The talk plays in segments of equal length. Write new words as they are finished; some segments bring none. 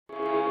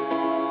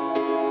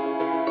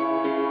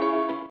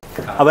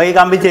അപ്പോൾ ഈ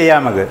കമ്പി ചെയ്യാം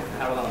നമുക്ക്.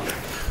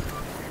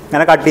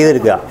 ഇങ്ങനെ കട്ട്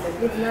ചെയ്തെടുക്കുക.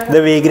 ഇത്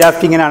വി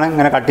ഗ്രാഫ്റ്റിങ്ങിനാണ്.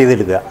 ഇങ്ങനെ കട്ട്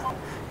ചെയ്തെടുക്കുക.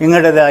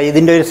 ഇങ്ങോട്ട്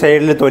ഇതിൻ്റെ ഒരു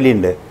സൈഡിൽ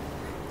തൊലിയുണ്ട്.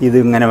 ഇത്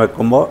ഇങ്ങനെ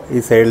വെക്കുമ്പോൾ ഈ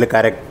സൈഡിൽ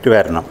കറക്റ്റ്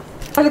വരണം.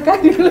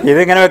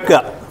 ഇതിങ്ങനെ വെക്കുക.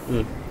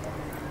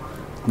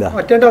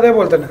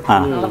 അതേപോലെ തന്നെ. ആ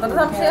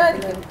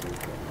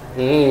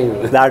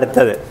ഇത്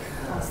അടുത്തത്.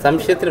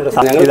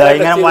 ഇതാ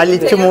ഇങ്ങനെ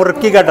വലിച്ചു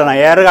മുറുക്കി കെട്ടണം.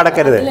 എയർ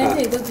കടക്കരുത്.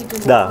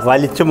 ഇതാ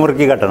വലിച്ചു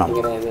മുറുക്കി കെട്ടണം.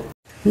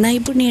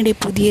 നൈപുണ്യയുടെ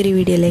പുതിയൊരു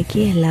വീഡിയോയിലേക്ക്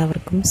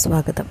എല്ലാവർക്കും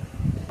സ്വാഗതം.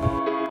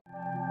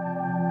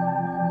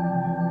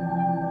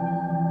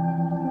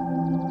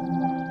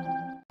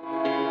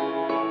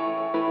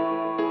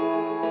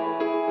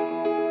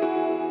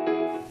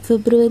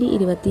 ഫെബ്രുവരി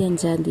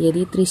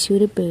 25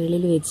 തൃശ്ശൂർ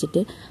പേളിൽ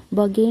വെച്ചിട്ട്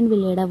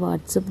ബൊഗൈൻവില്ലയുടെ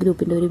വാട്സപ്പ്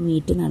ഗ്രൂപ്പിൻ്റെ ഒരു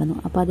മീറ്റ് നടന്നു.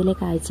 അപ്പോൾ അതിലെ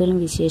കാഴ്ചകളും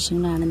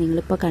വിശേഷങ്ങളാണ്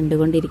നിങ്ങളിപ്പോൾ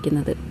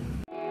കണ്ടുകൊണ്ടിരിക്കുന്നത്.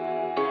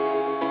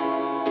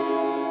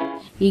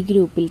 ഈ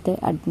ഗ്രൂപ്പിലത്തെ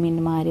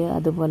അഡ്മിന്മാർ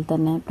അതുപോലെ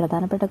തന്നെ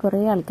പ്രധാനപ്പെട്ട കുറേ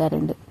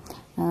ആൾക്കാരുണ്ട്.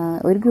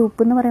 ഒരു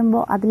ഗ്രൂപ്പ് എന്ന്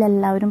പറയുമ്പോൾ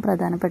അതിലെല്ലാവരും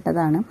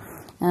പ്രധാനപ്പെട്ടതാണ്.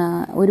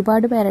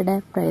 ഒരുപാട് പേരുടെ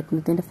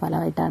പ്രയത്നത്തിൻ്റെ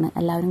ഫലമായിട്ടാണ്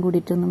എല്ലാവരും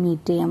കൂടിയിട്ടൊന്ന്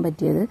മീറ്റ് ചെയ്യാൻ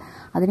പറ്റിയത്.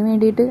 അതിന്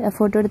വേണ്ടിയിട്ട്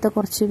എഫേർട്ട് എടുത്ത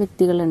കുറച്ച്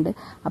വ്യക്തികളുണ്ട്.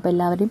 അപ്പോൾ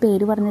എല്ലാവരുടെയും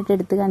പേര് പറഞ്ഞിട്ട്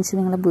എടുത്ത് കാണിച്ച്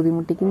നിങ്ങളെ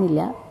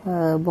ബുദ്ധിമുട്ടിക്കുന്നില്ല,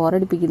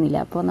 ബോറടിപ്പിക്കുന്നില്ല.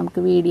 അപ്പോൾ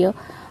നമുക്ക് വീഡിയോ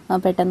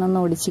പെട്ടെന്നൊന്ന്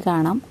ഓടിച്ച്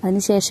കാണാം.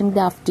 അതിനുശേഷം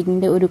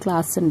ഗ്രാഫ്റ്റിങ്ങിൻ്റെ ഒരു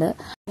ക്ലാസ് ഉണ്ട്.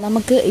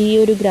 നമുക്ക് ഈ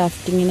ഒരു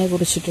ഗ്രാഫ്റ്റിങ്ങിനെ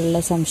കുറിച്ചിട്ടുള്ള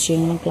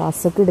സംശയങ്ങളും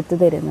ക്ലാസ്സൊക്കെ എടുത്തു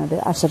തരുന്നത്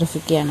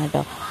അഷറഫിക്കയാണ്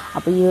കേട്ടോ.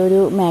 അപ്പോൾ ഈ ഒരു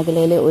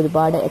മേഖലയിൽ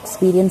ഒരുപാട്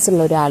എക്സ്പീരിയൻസ്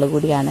ഉള്ള ഒരാൾ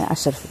കൂടിയാണ്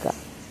അഷറഫിക്ക.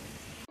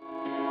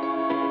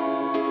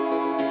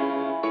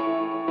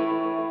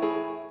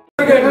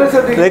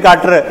 ഇത്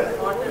കട്ടർ,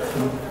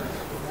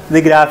 ഇത്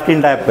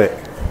ഗ്രാഫ്റ്റിംഗ് ടാപ്പ്,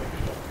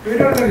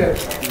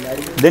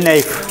 ഇത്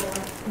നൈഫ്,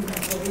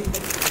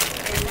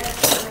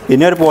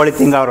 പിന്നെ ഒരു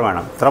പോളിത്തീൻ കവർ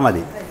വേണം. ഇത്ര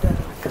മതി.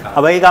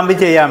 അപ്പോൾ ഈ കമ്പി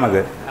ചെയ്യാം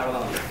നമുക്ക്.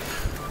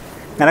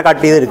 ഇങ്ങനെ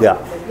കട്ട് ചെയ്തെടുക്കുക.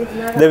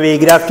 ഇത് വി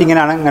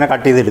ഗ്രാഫ്റ്റിങ്ങിനാണ്. ഇങ്ങനെ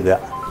കട്ട് ചെയ്തെടുക്കുക.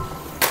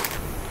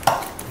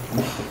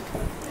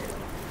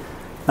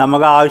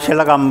 നമുക്ക്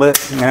ആവശ്യമുള്ള കമ്പ്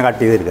ഇങ്ങനെ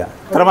കട്ട് ചെയ്തെടുക്കുക.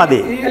 ഇത്ര മതി,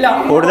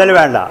 കൂടുതൽ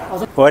വേണ്ട.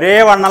 ഒരേ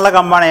വണ്ണമുള്ള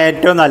കമ്പാണ്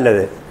ഏറ്റവും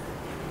നല്ലത്.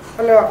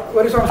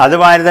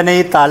 അതുമാതിരി തന്നെ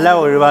ഈ തല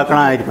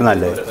ഒഴിവാക്കണമായിരിക്കും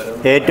നല്ലത്.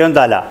 ഏറ്റവും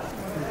തല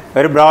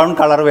ഒരു ബ്രൗൺ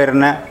കളർ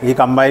വരുന്ന ഈ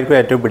കമ്പായിരിക്കും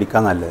ഏറ്റവും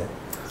പിടിക്കാൻ നല്ലത്.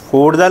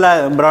 കൂടുതൽ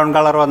ബ്രൗൺ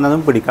കളർ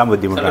വന്നതും പിടിക്കാൻ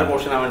ബുദ്ധിമുട്ടാണ്.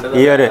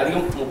 ഈ ഒരു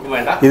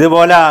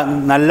ഇതുപോലെ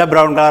നല്ല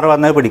ബ്രൗൺ കളർ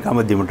വന്നത് പിടിക്കാൻ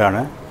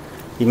ബുദ്ധിമുട്ടാണ്.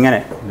 ഇങ്ങനെ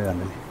ഇത്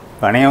കണ്ടില്ലേ,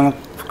 വേണമെങ്കിൽ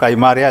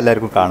കൈമാറിയാൽ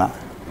എല്ലാവർക്കും കാണാം.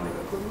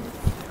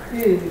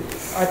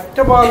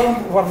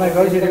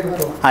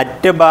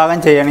 അറ്റഭാഗം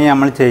ചെയ്യണമെങ്കിൽ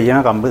നമ്മൾ ചെയ്യണ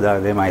കമ്പ്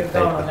അതേമാതിരി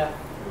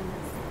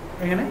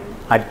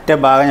അറ്റ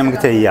ഭാഗം നമുക്ക്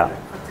ചെയ്യാം.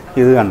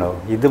 ഇത് കണ്ടോ,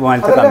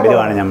 ഇതുപോലത്തെ കമ്പിൽ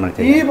വേണം നമ്മൾ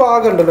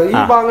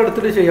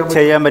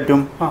ചെയ്യാൻ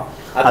പറ്റും.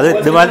 അത്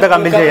ഇതുപോലത്തെ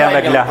കമ്പിൽ ചെയ്യാൻ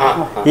പറ്റില്ല.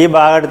 ഈ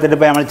ഭാഗം എടുത്തിട്ട്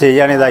ഇപ്പോൾ നമ്മൾ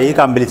ചെയ്യുകയാണെങ്കിൽ ഈ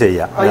കമ്പിൽ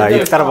ചെയ്യാം.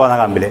 ഇത്ര പോകുന്ന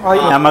കമ്പിൽ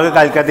നമുക്ക്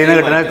കൽക്കത്തിൽ നിന്ന്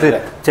കിട്ടുന്ന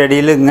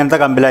ചെടിയിൽ ഇങ്ങനത്തെ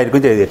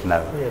കമ്പിലായിരിക്കും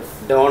ചെയ്തിട്ടുണ്ടാകുക.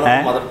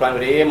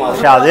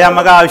 പക്ഷെ അത്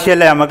നമുക്ക്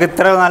ആവശ്യമല്ല. നമുക്ക്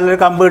ഇത്ര നല്ലൊരു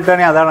കമ്പ്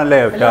കിട്ടുകയാണെങ്കിൽ അതാണല്ലേ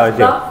ഏറ്റവും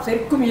ആവശ്യം.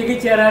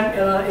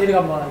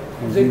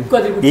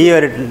 ഈ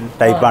ഒരു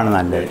ടൈപ്പാണ്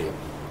നല്ലത്.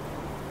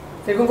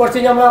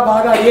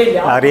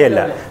 അറിയില്ല.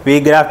 വി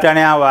ഗ്രാഫ്റ്റ്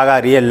ആണെങ്കിൽ ആ ഭാഗം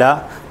അറിയില്ല.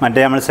 മറ്റേ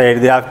നമ്മൾ സൈഡ്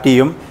ഗ്രാഫ്റ്റ്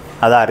ചെയ്യും,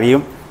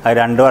 അതറിയും. അത്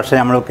 2 വർഷം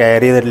നമ്മൾ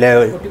കെയർ ചെയ്തിട്ടില്ലേ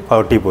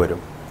ഔട്ടി പോരും.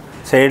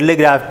 സൈഡിൽ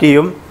ഗ്രാഫ്റ്റ്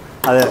ചെയ്യും.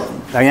 അത്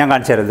ഞാൻ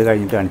കാണിച്ചു തരാം. ഇത്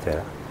കഴിഞ്ഞിട്ട് കാണിച്ചു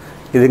തരാം.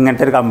 ഇത്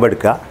ഇങ്ങനത്തെ ഒരു കമ്പ്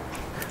എടുക്കുക.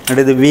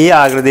 എന്നിട്ട് ഇത് വി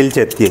ആകൃതിയിൽ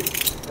ചെത്തി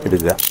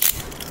എടുക്കുക.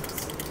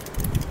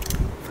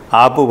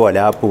 ആപ്പ് പോലെ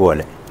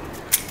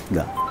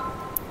ഇതാ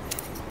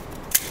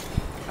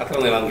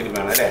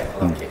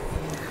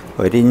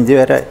 1 ഇഞ്ച്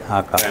വരെ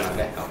ആക്കാം.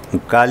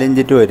 3/4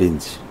 ഇഞ്ച് ടു 1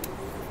 ഇഞ്ച്.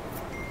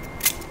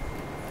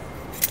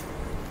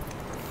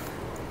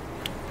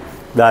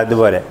 ഇതാ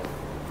ഇതുപോലെ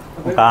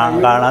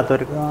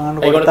കാണാത്തവർക്ക്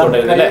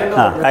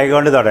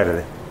കൈകൊണ്ട്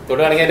തൊടരുത്.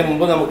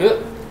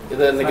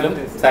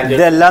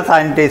 ഇതെല്ലാം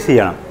സാനിറ്റൈസ്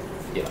ചെയ്യണം.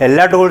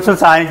 എല്ലാ ടൂൾസും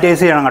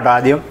സാനിറ്റൈസ് ചെയ്യണം കേട്ടോ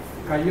ആദ്യം.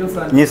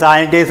 ഇനി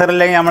സാനിറ്റൈസർ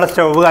ഇല്ലെങ്കിൽ നമ്മൾ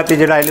സ്റ്റവ്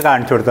കത്തിച്ചിട്ട് അതിൽ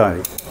കാണിച്ചു കൊടുത്താൽ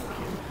മതി.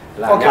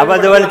 അപ്പോൾ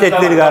അതുപോലെ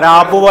ചെത്തിയെടുക്കുക.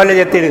 ആപ്പ് പോലെ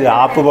ചെത്തിയെടുക്കുക.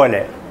 ആപ്പ്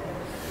പോലെ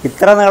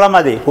ഇത്ര നീളം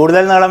മതി.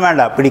 കൂടുതൽ നീളം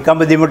വേണ്ട, പിടിക്കാൻ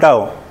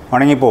ബുദ്ധിമുട്ടാവും,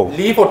 ഉണങ്ങിപ്പോവും.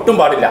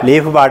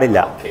 ലീഫ് പാടില്ല.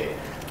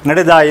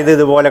 എന്നിട്ട് ഇതാ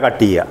ഇതുപോലെ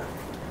കട്ട് ചെയ്യുക.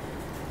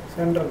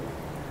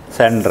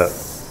 സെൻറ്റർ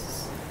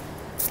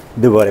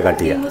ഇതുപോലെ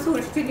കട്ട് ചെയ്യുക.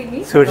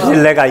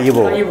 സൂക്ഷിച്ചില്ലേ കൈ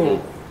പോകും.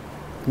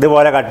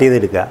 ഇതുപോലെ കട്ട്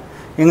ചെയ്തെടുക്കുക.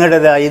 ഇങ്ങോട്ട്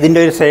ഇതിൻ്റെ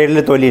ഒരു സൈഡിൽ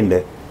തൊലിയുണ്ട്.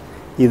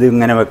 ഇത്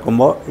ഇങ്ങനെ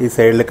വെക്കുമ്പോൾ ഈ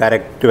സൈഡിൽ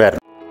കറക്റ്റ് വരണം.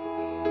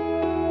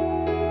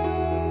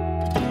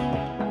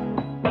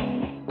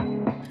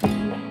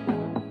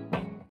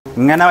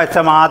 ഇങ്ങനെ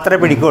വെച്ചാൽ മാത്രമേ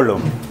പിടിക്കുള്ളൂ.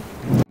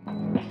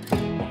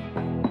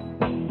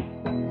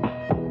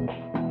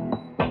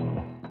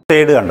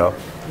 സൈഡ് കണ്ടോ,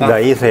 ഇതാ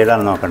ഈ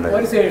സൈഡാണ് നോക്കേണ്ടത്.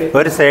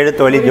 ഒരു സൈഡ്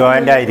തൊലി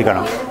ജോയിൻ്റ്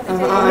ആയിരിക്കണം.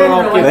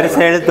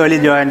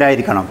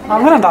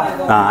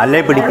 അല്ലേ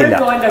പിടിക്കില്ല.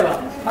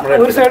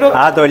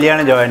 ആ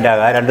തൊലിയാണ് ജോയിൻ്റ്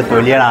ആകുക. 2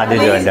 തൊലിയാണ് ആദ്യം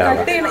ജോയിൻ്റ്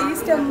ആകുക.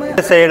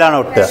 ഒരു സൈഡാണ്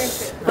ഒട്ടുക.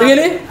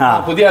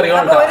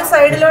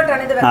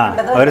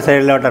 ഒരു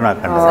സൈഡിലോട്ടാണ്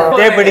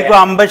വെക്കേണ്ടത്. പിടിക്കും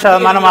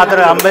 50%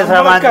 മാത്രമേ,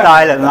 50%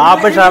 താഴെ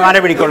 40%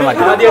 പിടിക്കുള്ളൂ.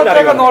 മറ്റേ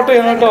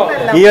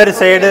ഈ ഒരു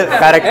സൈഡ്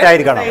കറക്റ്റ്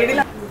ആയിരിക്കണം.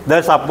 ഇത്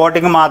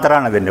സപ്പോർട്ടിങ്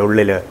മാത്രമാണ്. ഇതിൻ്റെ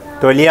ഉള്ളിൽ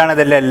തൊലിയാണ്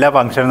ഇതിൻ്റെ എല്ലാ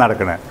ഫങ്ഷനും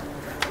നടക്കുന്നത്.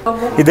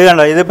 ഇത്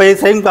കണ്ടോ, ഇതിപ്പോൾ ഈ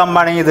സെയിം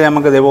കമ്പാണെങ്കിൽ ഇത്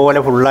നമുക്ക് ഇതുപോലെ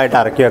ഫുള്ളായിട്ട്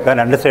ഇറക്കി വെക്കാം.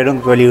 2 സൈഡും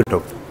തൊലി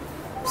കിട്ടും.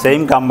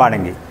 സെയിം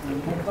കമ്പാണെങ്കിൽ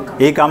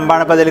ഈ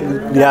കമ്പാണ് ഇപ്പോൾ ഇതിൽ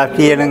ഗ്രാഫ്റ്റ്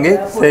ചെയ്യണമെങ്കിൽ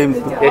സെയിം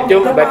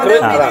ഏറ്റവും ബെറ്റർ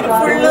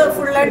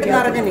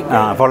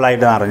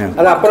ഫുള്ളായിട്ട് നിറഞ്ഞു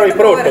അപ്പുറം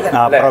ഇപ്പുറം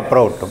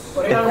ഒട്ടും.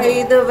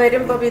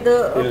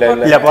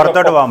 ഇല്ല,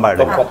 പുറത്തോട്ട് പോകാൻ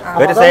പാടില്ല.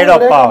 ഒരു സൈഡ്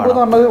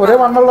ഒപ്പാവണം. ഒരേ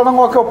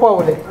വണ്ണുള്ളതാണെങ്കിൽ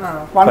ഒപ്പാവും.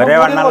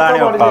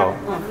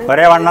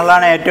 ഒരേ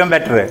വണ്ണുള്ളതാണ് ഏറ്റവും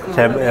ബെറ്റർ.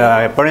 പക്ഷെ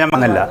എപ്പോഴും ഞാൻ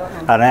വന്നില്ല,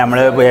 കാരണം നമ്മൾ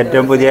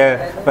ഏറ്റവും പുതിയ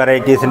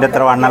വെറൈറ്റീസിൻ്റെ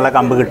അത്ര വണ്ണുള്ള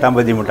കമ്പ് കിട്ടാൻ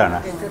ബുദ്ധിമുട്ടാണ്.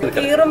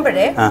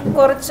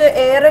 കുറച്ച്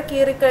ഏറെ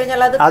കീറി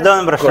കഴിഞ്ഞാൽ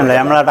അതൊന്നും പ്രശ്നമില്ല.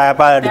 നമ്മൾ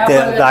ടാപ്പ് അടുത്ത്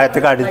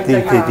താഴത്തേക്ക് അടുത്ത്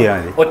തിരിച്ചാൽ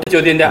മതി. ഒറ്റ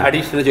ചോദ്യം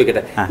അഡീഷണൽ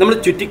ചോദിക്കട്ടെ, നമ്മൾ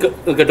ചുറ്റി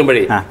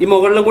കെട്ടുമ്പോഴേ ഈ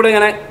മുകളിലും കൂടെ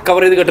ഇങ്ങനെ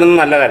കവർ ചെയ്ത് കെട്ടുന്നത്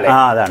നല്ലതല്ലേ?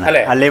 അതാണ്.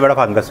 അല്ലെ ഇവിടെ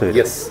ഫംഗസ് വരും.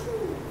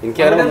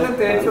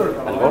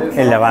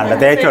 ഇല്ല, വേണ്ട,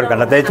 തേച്ച്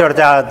കൊടുക്കണ്ട. തേച്ച്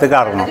കൊടുത്ത അകത്തേക്ക്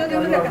ഇറങ്ങണം.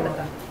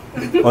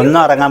 ഒന്നും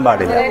ഇറങ്ങാൻ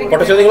പാടില്ല.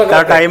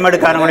 ടൈം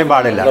എടുക്കാനും കൂടി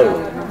പാടില്ല.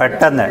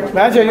 പെട്ടെന്ന്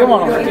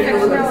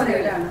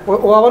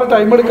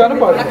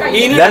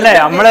ഇതല്ലേ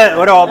നമ്മള്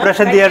ഒരു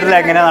ഓപ്പറേഷൻ തിയേറ്ററിൽ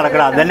എങ്ങനെയാ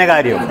നടക്കണം, അതന്നെ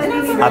കാര്യം.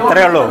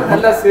 അത്രേ ഉള്ളൂ.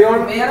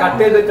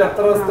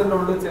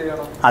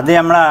 അത്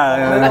നമ്മൾ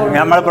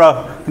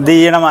ഇത്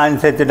ചെയ്യണം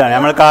അനുസരിച്ചിട്ടാണ്.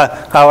 നമ്മൾ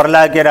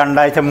കവറിലാക്കിയ 2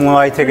 ആഴ്ച 3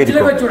 ആഴ്ചയൊക്കെ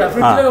ഇരിക്കും.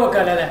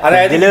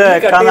 ഇതിൽ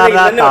വെക്കാന്ന്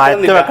പറഞ്ഞാൽ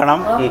താഴത്ത് വെക്കണം.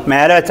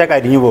 മേലെ വെച്ചാൽ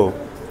കരിഞ്ഞു പോകും.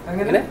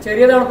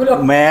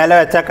 മേലെ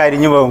വെച്ചാൽ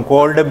കരിഞ്ഞു പോകും.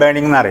 കോൾഡ്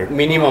ബേണിംഗ് എന്ന് പറയും.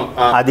 മിനിമം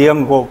അധികം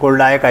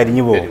കോൾഡായ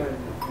കരിഞ്ഞു പോകും.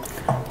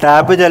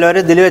 ടാപ്പ് ചിലവർ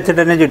ഇതിൽ വെച്ചിട്ട്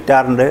തന്നെ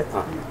ചുറ്റാറുണ്ട്.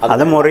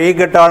 അത് മുറുകി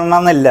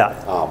കിട്ടണമെന്നില്ല.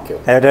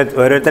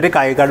 ഓരോരുത്തർ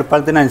കൈ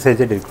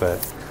കടുപ്പത്തിനനുസരിച്ചിട്ടിരിക്കുക.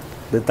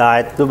 ഇത്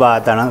താഴത്ത്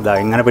ഭാഗത്താണ്. ഇതാ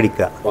ഇങ്ങനെ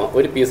പിടിക്കുക,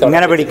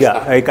 ഇങ്ങനെ പിടിക്കുക,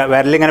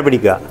 വിരലിങ്ങനെ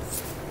പിടിക്കുക,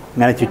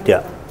 ഇങ്ങനെ ചുറ്റുക.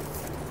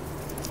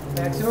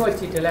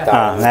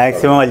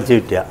 മാക്സിമം വലിച്ചു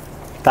ചുറ്റുക.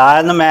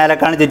 താഴെന്ന്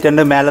മേലേക്കാണ്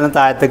ചുറ്റേണ്ടത്, മേലെന്ന്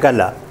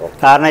താഴത്തേക്കല്ല.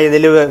 കാരണം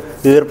ഇതിൽ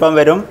ഈർപ്പം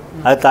വരും.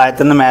 അത്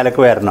താഴത്തുനിന്ന്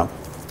മേലേക്ക് വരണം.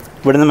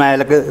 ഇവിടുന്ന്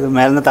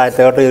മേലെന്ന്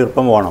താഴത്തേക്കോട്ട്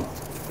ഈർപ്പം പോകണം.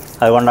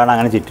 അതുകൊണ്ടാണ്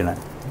അങ്ങനെ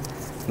ചുറ്റണത്.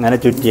 ഇങ്ങനെ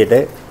ചുറ്റിയിട്ട്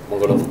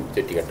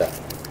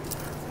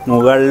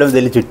മുകളിലും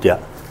ഇതിൽ ചുറ്റുക.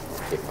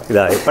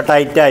 ഇതാ ഇപ്പം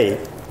ടൈറ്റായി.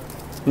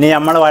 ഇനി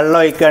നമ്മൾ വെള്ളം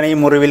ഒഴിക്കുകയാണെങ്കിൽ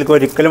മുറിവിലേക്ക്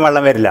ഒരിക്കലും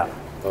വെള്ളം വരില്ല.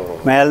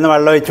 മേലിന്ന്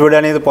വെള്ളം ഒഴിച്ചു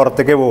വിടുകയാണെങ്കിൽ ഇത്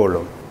പുറത്തേക്കേ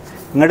പോവുള്ളൂ.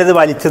 ഇങ്ങോട്ട് ഇത്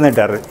വലിച്ചു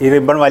നീട്ടാറ്. ഈ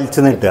റിബൺ വലിച്ചു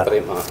നീട്ടുക.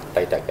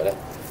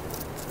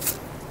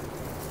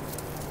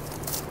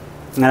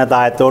 ഇങ്ങനെ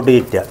താഴത്തോട്ട്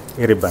ചുറ്റുക.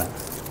 ഈ റിബൺ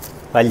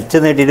വലിച്ചു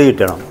നീട്ടിയിട്ട്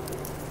ചുറ്റണം.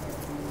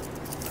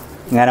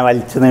 ഇങ്ങനെ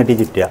വലിച്ചു നീട്ടി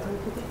ചുറ്റുക.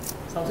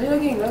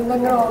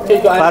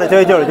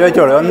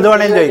 ചോദിച്ചോളൂ, എന്ത്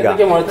വേണേലും ചോദിക്കാം.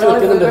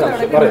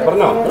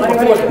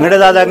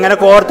 ഇങ്ങോട്ട് അതെങ്ങനെ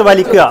കോർത്ത്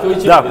വലിക്കുക.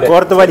 ഇതാ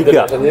കോർത്ത് വലിക്കുക.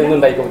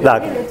 ഇതാ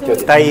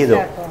ടൈ ചെയ്തു.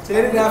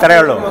 ഇത്രയേ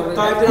ഉള്ളൂ.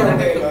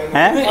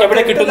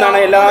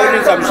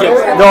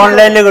 ഇത്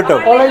ഓൺലൈനിൽ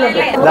കിട്ടും.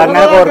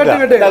 ഇതങ്ങനെ കോർക്കുക.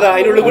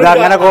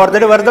 ഇതങ്ങനെ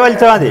കോർത്തിട്ട് വെറുതെ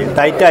വലിച്ചാൽ മതി.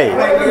 ടൈറ്റായി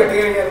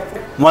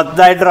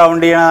മൊത്തമായിട്ട്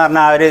റൗണ്ട് ചെയ്യണമെന്ന്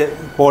പറഞ്ഞാൽ അവർ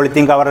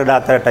പോളിത്തീൻ കവർ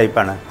ഇടാത്ത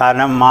ടൈപ്പാണ്.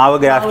 കാരണം മാവ്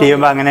ഗ്രാഫ്റ്റ്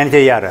ചെയ്യുമ്പോൾ അങ്ങനെയാണ്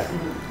ചെയ്യാറ്.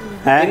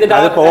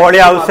 അത് പോളി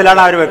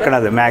ഹൗസിലാണ് അവർ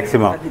വെക്കണത്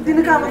മാക്സിമം.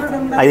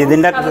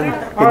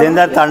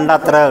 ഇതിൻ്റെ തണ്ട്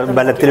അത്ര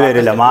ബലത്തിൽ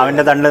വരില്ല.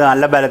 മാവിൻ്റെ തണ്ട്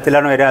നല്ല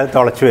ബലത്തിലാണ് വരിക. അത്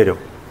തുളച്ച് വരും.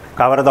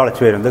 കവർ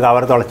തുളച്ച് വരും. ഇത്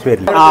കവർ തുളച്ച്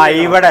വരില്ല.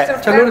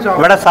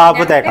 ഇവിടെ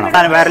സാഫ് തേക്കണം.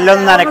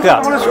 വിരലൊന്നും നനക്കുക.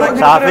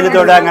 സാഫിൽ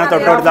തൊടുക. അങ്ങനെ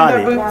തൊട്ട് കൊടുത്താൽ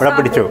മതി. ഇവിടെ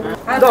പിടിച്ചു.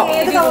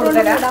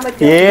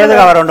 ഏത്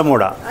കവർ കൊണ്ട്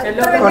മൂടാം.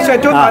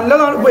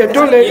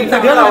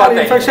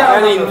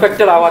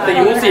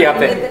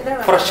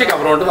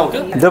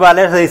 ഇത് പല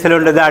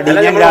സൈസിലുണ്ട്. ഇത്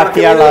അടിഞ്ഞ ഗ്രാഫ്റ്റ്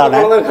ചെയ്യാനുള്ളതാണ്.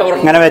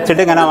 ഇങ്ങനെ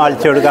വെച്ചിട്ട് ഇങ്ങനെ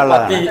വലിച്ചു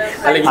കൊടുക്കാനുള്ളതാണ്.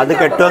 അത്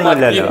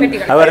കെട്ടുമൊന്നുമില്ലല്ലോ.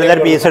 അത് വെറുതെ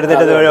ഒരു പീസ്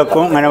എടുത്തിട്ട് ഇത്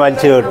വെക്കും. ഇങ്ങനെ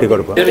വലിച്ചു കെട്ടി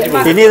കൊടുക്കും.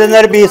 ഇനി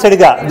ഇതിന്നൊരു പീസ്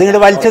എടുക്കുക.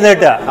 ഇതിങ്ങോട്ട് വലിച്ചു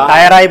നീട്ടുക.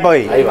 കയറായി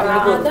പോയി.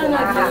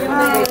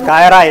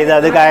 കയറായി.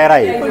 അത്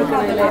കയറായി.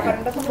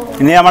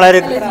 ഇനി നമ്മളൊരു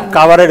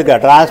കവർ എടുക്കുക.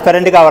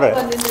 Transparent cover.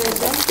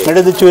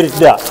 എന്നിട്ട് ഇത്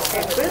ചുരുട്ടുക.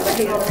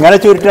 ഇങ്ങനെ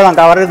ചുരുട്ടണം.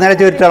 കവർ ഇങ്ങനെ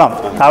ചുരുട്ടണം.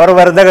 കവർ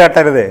വെറുതെ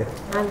കെട്ടരുത്.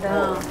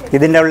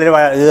 ഇതിൻ്റെ ഉള്ളിൽ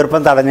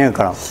ഈർപ്പം തടഞ്ഞു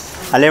നിൽക്കണം.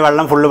 അല്ലെങ്കിൽ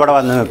വെള്ളം ഫുള്ള് ഇവിടെ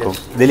വന്ന് നിൽക്കും.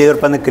 ഇതിൽ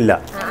ഈർപ്പം നിൽക്കില്ല.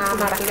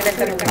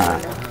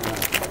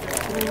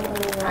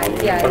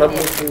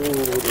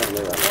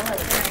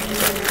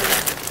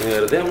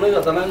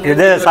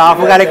 ഇത്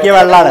സാഫ് കലക്കിയ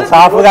വെള്ളമാണ്.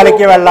 സാഫ്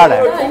കലക്കിയ വെള്ളമാണ്.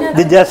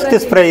 ഇത് ജസ്റ്റ്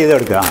സ്പ്രേ ചെയ്ത്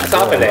കൊടുക്കുക.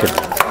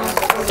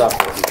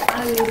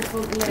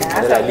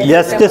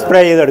 ജസ്റ്റ്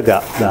സ്പ്രേ ചെയ്ത് കൊടുക്കുക.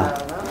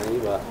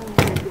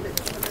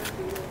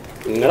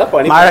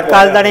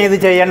 മഴക്കാലത്താണെങ്കിൽ ഇത്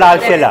ചെയ്യേണ്ട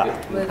ആവശ്യമില്ല.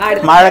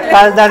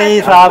 മഴക്കാലത്താണെങ്കിൽ ഈ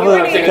സാഫ്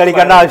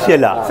കളിക്കേണ്ട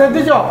ആവശ്യമില്ല.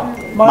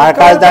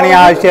 മഴക്കാലത്താണെങ്കിൽ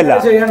ആവശ്യമില്ല.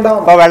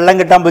 ഇപ്പൊ വെള്ളം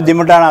കിട്ടാൻ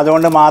ബുദ്ധിമുട്ടാണ്.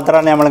 അതുകൊണ്ട്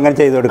മാത്രമാണ് നമ്മളിങ്ങനെ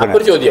ചെയ്ത്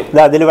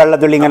കൊടുക്കുന്നത്. അതിൽ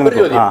വെള്ളത്തുള്ളി ഇങ്ങനെ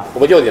പ്രശ്നമില്ല.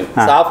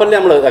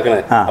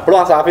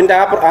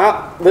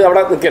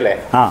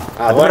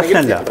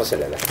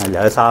 അല്ല,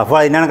 അത് സാഫ്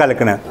അതിനാണ്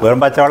കലക്കണത്. വെറും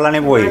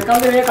പച്ചവെള്ളമാണെങ്കിൽ പോയി.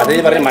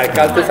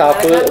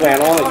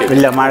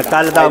 ഇല്ല,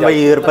 മഴക്കാലത്താകുമ്പോൾ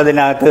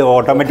ഈർപ്പതിനകത്ത്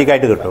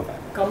ഓട്ടോമാറ്റിക്കായിട്ട് കിട്ടും.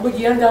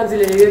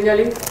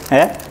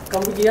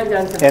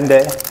 എന്ത്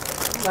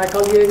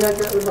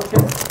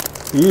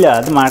ഇല്ല,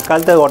 അത്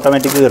മഴക്കാലത്ത്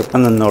ഓട്ടോമാറ്റിക്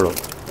ഈർപ്പം നിന്നോളും.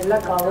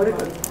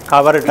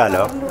 കവർ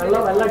ഇട്ടാലോ?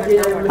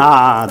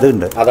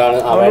 അതുണ്ട്.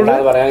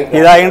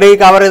 ഇതായത് ഈ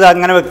കവർ ഇത്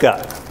അങ്ങനെ വെക്കുക.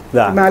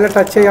 മേലെ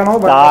ടച്ച് ചെയ്യണോ?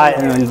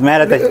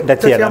 മേലെ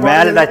ടച്ച് ചെയ്യണ്ട.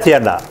 മേലെ ടച്ച്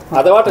ചെയ്യണ്ട.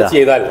 ടച്ച്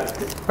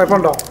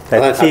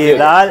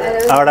ചെയ്താൽ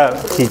അവിടെ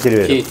ചീച്ചിൽ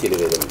വരും.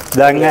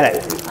 ഇതങ്ങനെ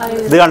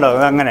ഇത് കണ്ടോ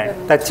അങ്ങനെ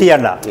ടച്ച്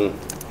ചെയ്യണ്ട,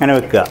 അങ്ങനെ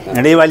വെക്കുക.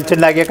 എന്നിട്ട് ഈ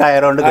വലിച്ചുണ്ടാക്കിയ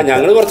കയറുകൊണ്ട്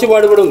ഞങ്ങൾ കുറച്ച്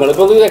പാടുപെടും,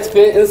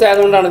 എക്സ്പീരിയൻസ്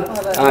ആയതുകൊണ്ടാണ്.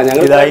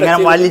 ഇതാ ഇങ്ങനെ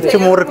വലിച്ച്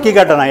മുറുക്കി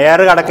കെട്ടണം,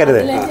 എയർ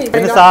കടക്കരുത്.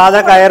 പിന്നെ സാധാ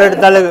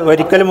കയറെടുത്താൽ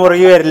ഒരിക്കലും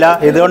മുറുകി വരില്ല,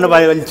 ഇതുകൊണ്ട്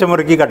വലിച്ച്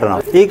മുറുക്കി കെട്ടണം.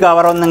 ഈ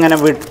കവറൊന്നും ഇങ്ങനെ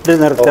വിട്ട്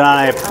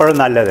നിർത്തണതാണ് എപ്പോഴും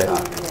നല്ലത്.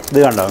 ഇത്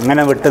കണ്ടോ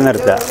ഇങ്ങനെ വിട്ട്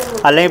നിർത്തുക,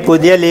 അല്ലെങ്കിൽ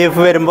പുതിയ ലീഫ്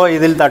വരുമ്പോൾ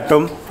ഇതിൽ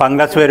തട്ടും,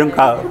 ഫംഗസ് വരും,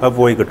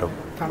 പോയി കിട്ടും.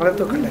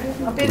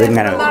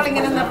 ഇതിങ്ങനെ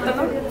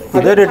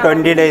ഇതൊരു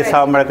 20 days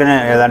ആകുമ്പോഴേക്കിന്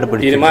ഏതാണ്ട്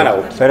പിടിക്കും.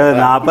 ഒരു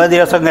 40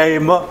 ദിവസം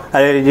കഴിയുമ്പോൾ,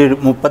 അല്ലെങ്കിൽ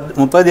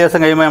 30 ദിവസം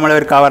കഴിയുമ്പോൾ നമ്മൾ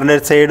ഒരു കവറിൻ്റെ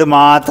ഒരു സൈഡ്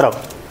മാത്രം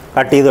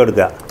കട്ട് ചെയ്ത്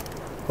കൊടുക്കുക.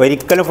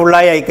 ഒരിക്കലും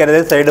ഫുള്ളായി അയക്കരുത്,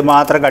 സൈഡ്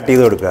മാത്രം കട്ട്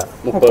ചെയ്ത് കൊടുക്കുക.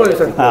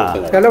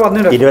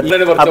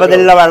 അപ്പോൾ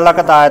ഇതിലുള്ള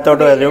വെള്ളമൊക്കെ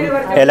താഴത്തോട്ട് വരും,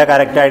 ഇല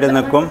കറക്റ്റായിട്ട്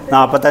നിൽക്കും.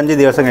 45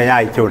 ദിവസം കഴിഞ്ഞാൽ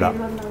അയച്ചു വിടാം.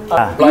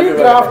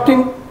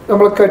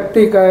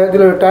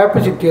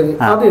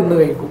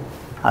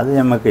 അത്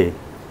നമുക്ക്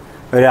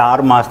ഒരു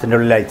 6 മാസത്തിൻ്റെ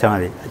ഉള്ളിൽ അയച്ചാൽ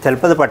മതി.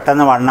 ചിലപ്പോൾ ഇത്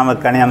പെട്ടെന്ന് വണ്ണം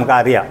വെക്കുകയാണെങ്കിൽ നമുക്ക്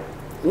അറിയാം,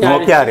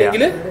 നോക്കിയാൽ അറിയാം.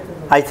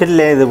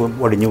 അയച്ചിട്ടില്ലേ ഇത്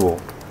ഒടിഞ്ഞു പോകും,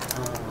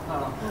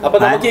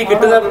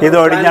 ഇത്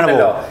ഒടിഞ്ഞാണ്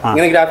പോകും.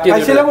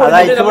 അത്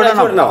അയച്ചു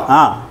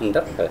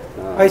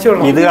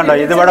വിടണം. ഇത് കണ്ടോ,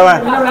 ഇത് ഇവിടെ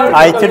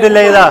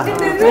അയച്ചിട്ടില്ലേ,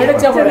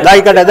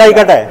 ഇതായിക്കട്ടെ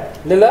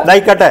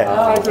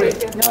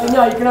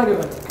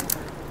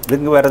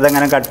ഇത് വെറുതെ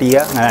അങ്ങനെ കട്ട്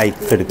ചെയ്യുക, അങ്ങനെ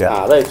അയച്ചെടുക്കുക.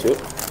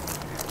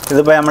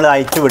 ഇതിപ്പോൾ നമ്മൾ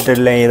അയച്ചു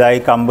വിട്ടിട്ടില്ലേ, ഇതായി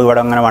കമ്പ് ഇവിടെ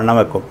അങ്ങനെ വണ്ണം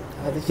വെക്കും,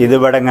 ഇത്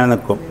ഇവിടെ ഇങ്ങനെ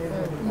നിൽക്കും,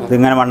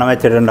 ഇതിങ്ങനെ വണ്ണം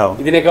വെച്ചിട്ടുണ്ടാവും.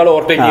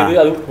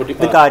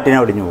 ഇത് കാറ്റിനെ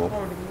ഒടിഞ്ഞു പോകും.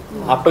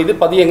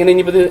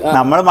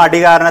 നമ്മൾ മടി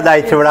കാരണം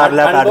അയച്ചു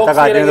വിടാറില്ല, അടുത്ത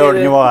കാറ്റിന്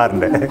ഒടിഞ്ഞു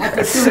പോകാറുണ്ട്.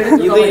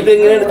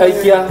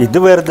 ഇത്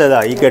വെറുതെ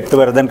ഈ കെട്ട്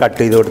വെറുതെ കട്ട്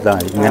ചെയ്ത് കൊടുത്താൽ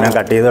മതി. ഇങ്ങനെ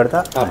കട്ട് ചെയ്ത്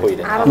കൊടുത്താൽ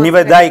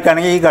ഇനിയിപ്പോൾ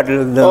ഇതയക്കുകയാണെങ്കിൽ ഈ കട്ട്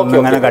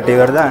ഇങ്ങനെ കട്ട്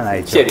ചെയ്ത് കൊടുത്താൽ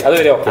അയച്ചു.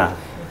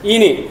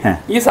 ഇനി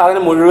ഈ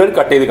സാധനം മുഴുവൻ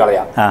കട്ട് ചെയ്ത്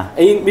കളയാം,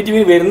 ഈ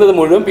ബിറ്റ്വീൻ വരുന്നത്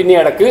മുഴുവൻ പിന്നെ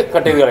ഇടക്ക്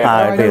കട്ട് ചെയ്ത് കളയാം.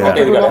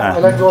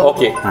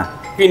 ഓക്കെ.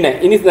 പിന്നെ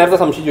ഇനി നേരത്തെ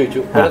സംശയം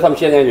ചോദിച്ചു,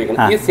 സംശയം ഞാൻ ചോദിക്കണം,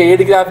 ഈ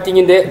സൈഡ്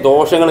ഗ്രാഫ്റ്റിങ്ങിന്റെ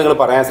ദോഷങ്ങൾ നിങ്ങൾ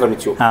പറയാൻ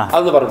ശ്രമിച്ചു,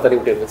 അതൊന്ന് പറഞ്ഞു തന്നെ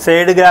കുട്ടികൾക്ക്.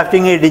 സൈഡ്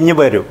ഗ്രാഫ്റ്റിംഗ് ഇടിഞ്ഞു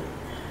വരും,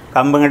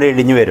 കമ്പ് ഇങ്ങോട്ട്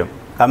ഇടിഞ്ഞു വരും.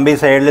 കമ്പ് ഈ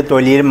സൈഡിൽ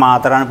തൊലിയിൽ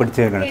മാത്രമാണ് പിടിച്ച്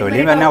നിൽക്കുന്നത്,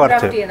 തൊലിയിൽ തന്നെ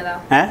കുറച്ച്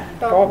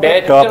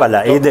ടോപ്പല്ല.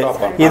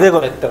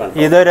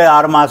 ഇതൊരു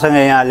 6 മാസം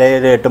കഴിഞ്ഞാൽ അല്ലെങ്കിൽ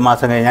ഒരു 8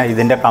 മാസം കഴിഞ്ഞാൽ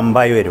ഇതിൻ്റെ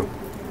കമ്പായി വരും,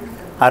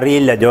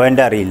 അറിയില്ല,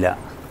 ജോയിൻ്റ് അറിയില്ല.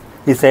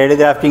 ഈ സൈഡ്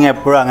ഗ്രാഫ്റ്റിംഗ്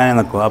എപ്പോഴും അങ്ങനെ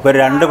നിൽക്കും. അപ്പോൾ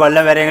 2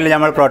 കൊല്ലം വരെയെങ്കിലും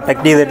നമ്മൾ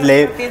പ്രൊട്ടക്ട് ചെയ്തിട്ടില്ലേ,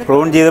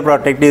 പ്രൂൺ ചെയ്ത്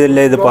പ്രൊട്ടക്ട്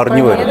ചെയ്തിട്ടില്ലേ, ഇത്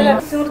പറഞ്ഞു വരും.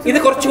 ഇത്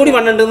കുറച്ചുകൂടി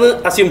മണ്ണുണ്ടെന്ന്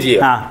അസ്യൂം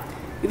ചെയ്യാം.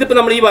 ഇതിപ്പോൾ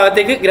നമ്മൾ ഈ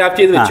ഭാഗത്തേക്ക്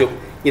ഗ്രാഫ്റ്റ് ചെയ്ത് വെച്ചു,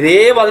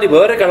 ഇതേമാതിരി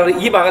വേറെ കളർ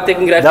ഈ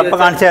ഭാഗത്തേക്കും ഗ്രാഫ്റ്റ്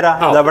കാണിച്ചു തരാം.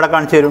 ഇതവിടെ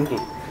കാണിച്ചു തരും.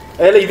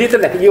 ഇതിൽ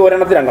തന്നെ ഈ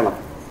ഒരെണ്ണത്തിൽ 2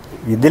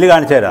 ഇതിൽ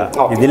കാണിച്ചു തരാം.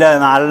 ഇതിൽ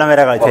 4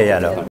 വരെ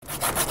ചെയ്യാലോ.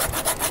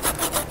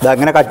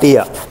 ഇതങ്ങനെ കട്ട്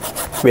ചെയ്യാം,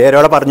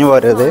 വേരോടെ പറഞ്ഞു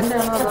പോരത്.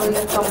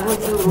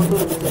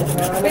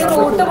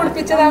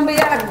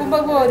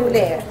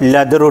 ഇല്ല,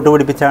 അത് റൂട്ട്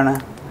പിടിപ്പിച്ചാണ്.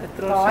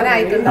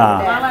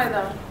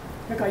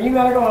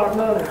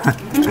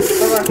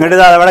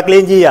 ഇങ്ങോട്ട് അവിടെ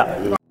ക്ലീൻ ചെയ്യാം.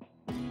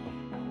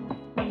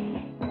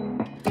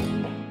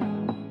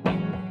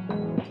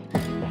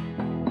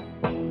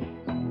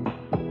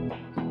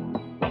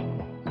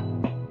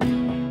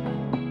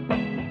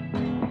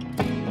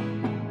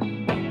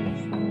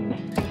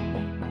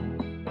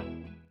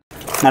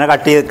 അങ്ങനെ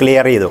കട്ട് ചെയ്ത്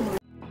ക്ലിയർ ചെയ്തു.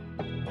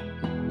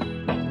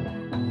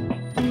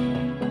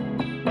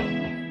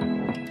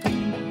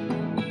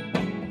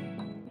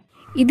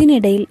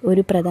 ഇതിനിടയിൽ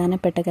ഒരു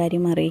പ്രധാനപ്പെട്ട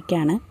കാര്യം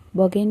അറിയിക്കുകയാണ്.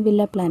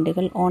 ബൊഗൈൻവില്ല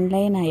പ്ലാന്റുകൾ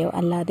ഓൺലൈനായോ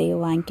അല്ലാതെയോ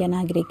വാങ്ങിക്കാൻ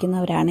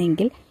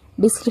ആഗ്രഹിക്കുന്നവരാണെങ്കിൽ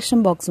ഡിസ്ക്രിപ്ഷൻ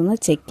ബോക്സ് ഒന്ന്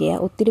ചെക്ക്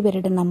ചെയ്യുക. ഒത്തിരി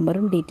പേരുടെ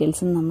നമ്പറും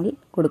ഡീറ്റെയിൽസും നമ്മൾ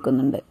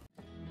കൊടുക്കുന്നുണ്ട്.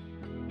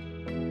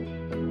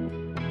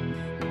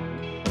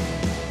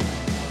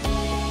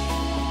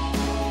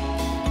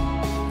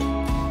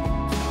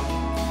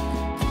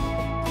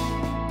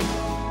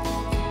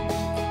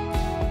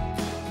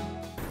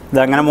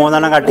 ഇതങ്ങനെ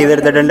 3 കട്ട്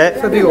ചെയ്തെടുത്തിട്ടുണ്ട്.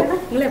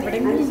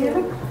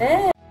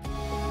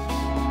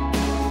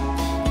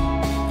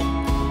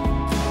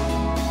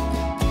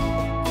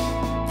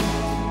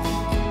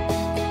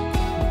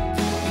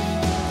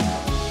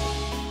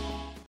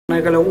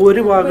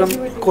 ഒരു ഭാഗം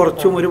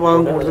കുറച്ചും ഒരു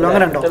ഭാഗം കൂടുതലും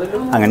അങ്ങനെ ഉണ്ടോ?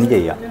 അങ്ങനെ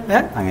ചെയ്യാം.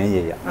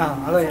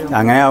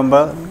 അങ്ങനെ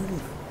ആകുമ്പോൾ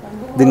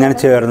ഇതിങ്ങനെ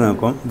ചേർന്ന്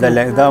നിൽക്കും.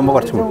 ഇതാകുമ്പോൾ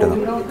കുറച്ച് വിട്ട്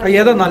നിൽക്കും.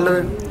 ഏതാ നല്ലത്?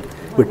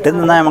 വിട്ട്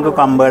നിന്നാൽ നമുക്ക്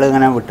കമ്പുകൾ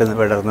ഇങ്ങനെ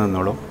വിടർന്ന്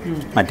നിന്നോളും,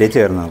 മറ്റേ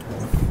ചേർന്ന് നിൽക്കും.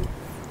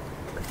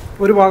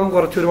 ഒരു ഭാഗം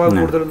കുറച്ച് ഒരു ഭാഗം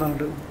കൂടുതൽ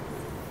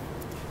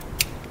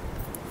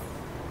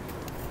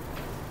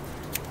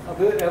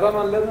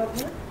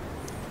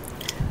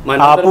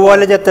ആപ്പ്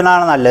പോലെ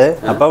ചെത്തണാണ് നല്ലത്.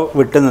 അപ്പോൾ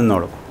വിട്ട്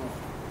നിന്നോളും.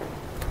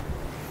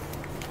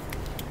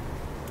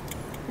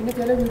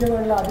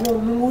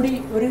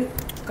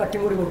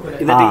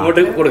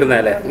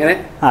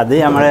 അത്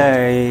നമ്മളെ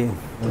ഈ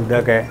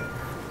ഇതൊക്കെ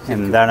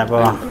എന്താണ്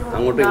ഇപ്പോൾ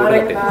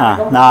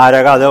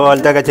നാരകം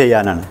അതുപോലത്തെ ഒക്കെ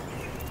ചെയ്യാനാണ്.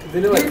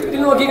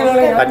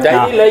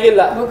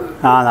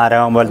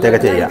 നാരകം പോലത്തെ ഒക്കെ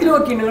ചെയ്യാം.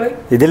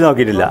 ഇതിൽ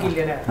നോക്കിയിട്ടില്ല.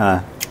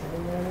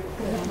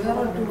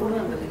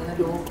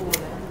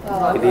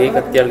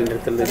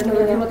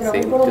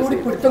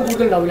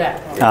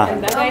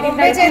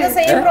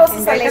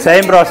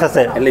 Same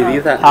process.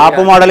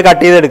 App model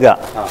cut ചെയ്തെടുക്കുക.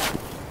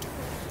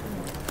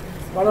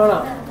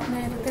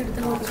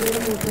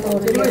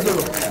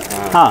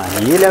 ആ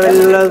ഈ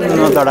ലെവലിൽ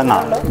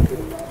തുടങ്ങാം.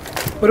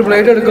 ഒരു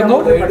ബ്ലേഡ് എടുക്കുന്നു.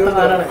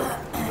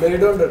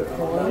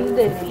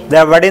 ഇത്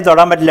എവിടെയും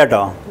തൊടാൻ പറ്റില്ല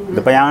കേട്ടോ.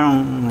 ഇതിപ്പോൾ ഞാൻ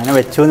അങ്ങനെ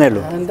വെച്ചു എന്നേ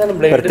ഉള്ളൂ.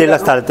 വൃത്തിയുള്ള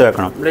സ്ഥലത്ത്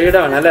വെക്കണം.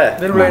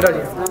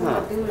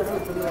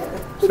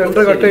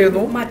 സെന്റർ കട്ട്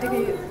ചെയ്യുന്നു.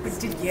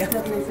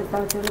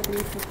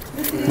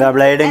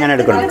 ബ്ലേഡ് ഇങ്ങനെ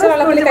എടുക്കണം.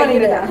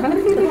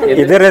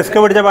 ഇത് റിസ്ക്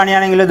പിടിച്ച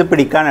പണിയാണെങ്കിലും ഇത്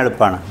പിടിക്കാൻ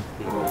എളുപ്പമാണ്.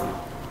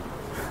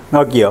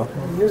 നോക്കിയോ,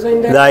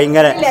 ഇതാ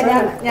ഇങ്ങനെ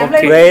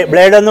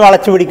ബ്ലേഡ് ഒന്ന്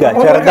വളച്ചു പിടിക്കുക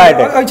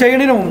ചെറുതായിട്ട്.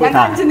 ചെയ്യുന്നതിന് മുമ്പ്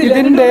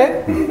ഇതിന്റെ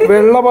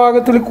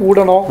വെള്ളഭാഗത്തിൽ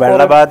കൂടണോ?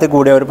 വെള്ളഭാഗത്ത്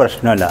കൂടിയ ഒരു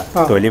പ്രശ്നമല്ല.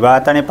 തൊലി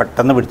ഭാഗത്താണെങ്കിൽ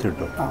പെട്ടെന്ന് പിടിച്ചു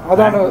കിട്ടും.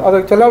 അതാണ് അത്.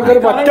 ചില ആൾക്കാർ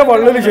പറ്റ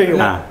വള്ളിൽ ചെയ്യും.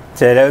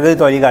 ചിലത്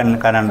തൊലി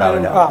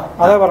കണ്ടാവില്ല.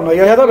 അതാ പറഞ്ഞു,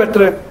 ഏതാ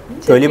ബെറ്റർ?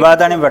 തൊലി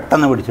ഭാഗത്താണെങ്കിൽ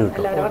പെട്ടെന്ന് പിടിച്ചു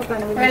കിട്ടും.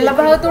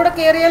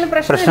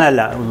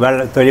 പ്രശ്നമല്ല.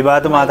 തൊലി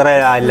ഭാഗത്ത് മാത്രമേ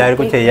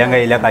എല്ലാവർക്കും ചെയ്യാൻ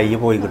കഴിയില്ല. കൈ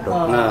പോയി കിട്ടും,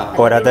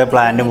 പോരാത്ത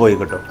പ്ലാന്റും പോയി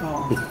കിട്ടും.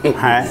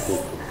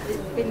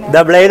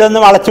 ഇതാ ബ്ലേഡ് ഒന്ന്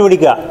വളച്ചു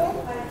പിടിക്കുക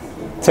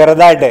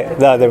ചെറുതായിട്ട്.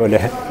 ഇതാ അതേപോലെ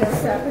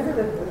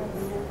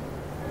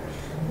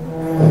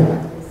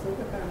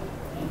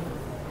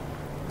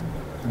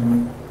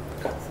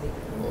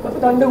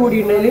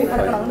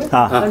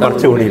ആ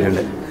കുറച്ച്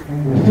കൂടിയിട്ടുണ്ട്.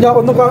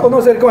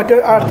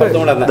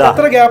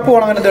 എത്ര ഗ്യാപ്പ്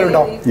വേണം? അങ്ങനെ എന്തെങ്കിലും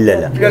ഉണ്ടോ?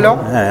 ഇല്ലല്ലോ,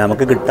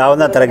 നമുക്ക്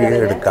കിട്ടാവുന്ന അത്ര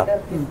എടുക്കാം.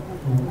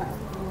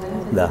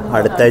 ഇതാ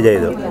അടുത്ത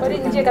ചെയ്തു.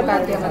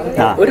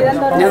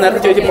 ഞാൻ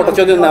നേരത്തെ ചോദിച്ചു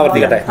പൊട്ടച്ചോദ്യം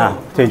ആവർത്തിക്കട്ടെ. ആ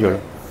ചോദിച്ചോളൂ.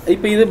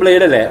 ഇപ്പൊ ഇത്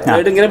ബ്ലേഡ് അല്ലേ?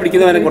 ബ്ലേഡ് ഇങ്ങനെ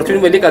പിടിക്കുന്നവരെ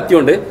കുറച്ചുകൂടി വലിയ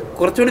കത്തിയുണ്ട്.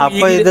 കുറച്ചുകൂടി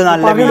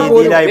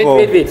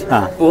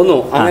പോന്നു.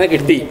 അങ്ങനെ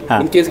കിട്ടി,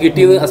 ഇൻ കേസ്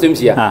കിട്ടിയെന്ന് അസ്യൂം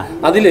ചെയ്യാം.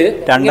 അതില്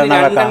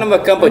രണ്ടെണ്ണം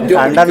വെക്കാൻ പറ്റും.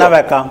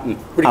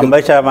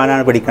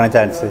 50% പിടിക്കണ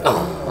ചാൻസ്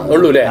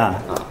ഉള്ളൂ അല്ലേ?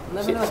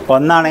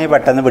 ഒന്നാണെങ്കിൽ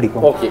പെട്ടെന്ന്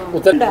പിടിക്കും.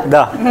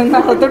 ഇതാ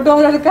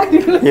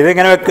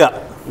ഇതിങ്ങനെ വെക്കുക.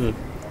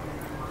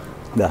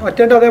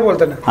 അതേപോലെ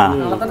തന്നെ.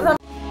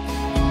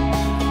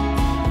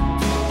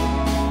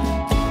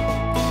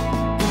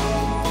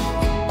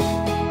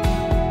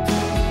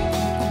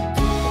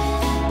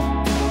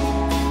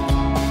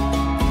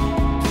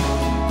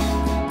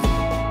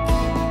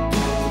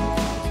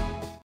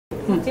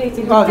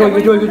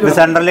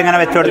 സെന്ററിൽ ഇങ്ങനെ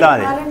വെച്ചു കൊടുത്താൽ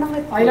മതി.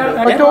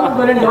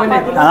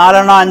 4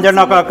 5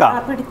 ഒക്കെ വെക്കാം.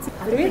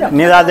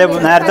 ഇനി അത്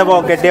നേരത്തെ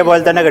കെട്ടിയ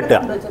പോലെ തന്നെ കെട്ടുക.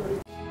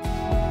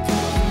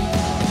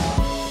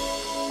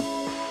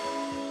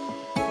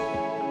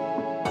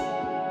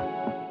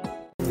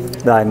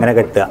 ഇതാ ഇങ്ങനെ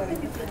കെട്ടുക.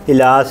 ഈ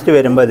ലാസ്റ്റ്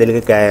വരുമ്പോൾ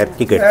ഇതിലേക്ക്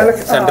കയറ്റി കെട്ടുക.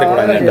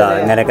 ഇതാ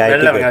ഇങ്ങനെ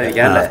കയറ്റി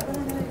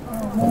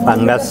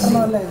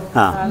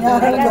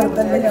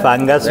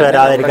ഫംഗസ്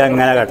വരാതിരിക്കാൻ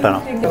ഇങ്ങനെ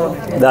കെട്ടണം.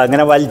 ഇത്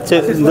അങ്ങനെ വലിച്ച്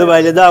ഇത്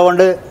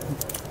വലുതാകൊണ്ട്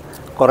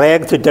കുറേ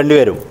ചുറ്റേണ്ടി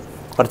വരും.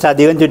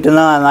 കുറച്ചധികം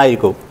ചുറ്റുന്നത്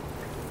നന്നായിരിക്കും.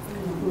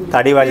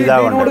 തടി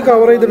വലുതാകൊണ്ട്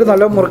കവർ ചെയ്തിട്ട്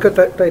നല്ല മുറുക്കെ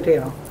ടൈറ്റ്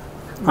ചെയ്യണം.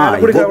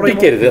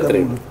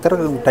 ഇത്ര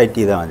ടൈറ്റ്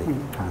ചെയ്താൽ മതി.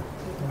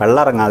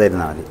 വെള്ളം ഇറങ്ങാതെ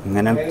ഇരുന്നാൽ മതി.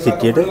 ഇങ്ങനെ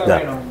ചുറ്റിയിട്ട് ഇതാ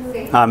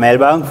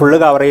മേൽഭാഗം ഫുള്ള്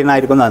കവർ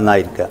ചെയ്യുന്നതായിരിക്കും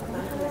നന്നായിരിക്കുക.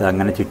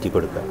 ഇതങ്ങനെ ചുറ്റി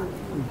കൊടുക്കുക.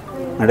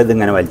 എന്നിട്ട്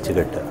ഇതിങ്ങനെ വലിച്ച്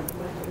കെട്ടുക.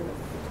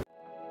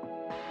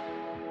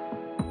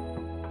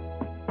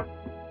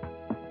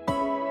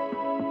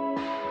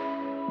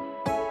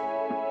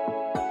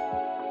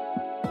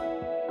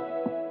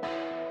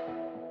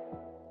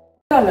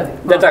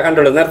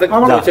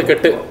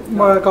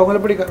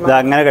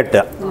 അങ്ങനെ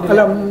കെട്ടുക.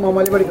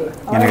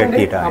 ഇങ്ങനെ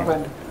കെട്ടിയിട്ടാണ്.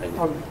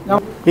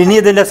 ഇനി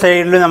ഇതിൻ്റെ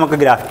സൈഡിൽ നമുക്ക്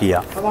ഗ്രാഫ്റ്റ്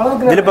ചെയ്യാം.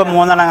 ഇതിലിപ്പോൾ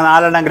 3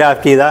 4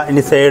 ഗ്രാഫ്റ്റ് ചെയ്താൽ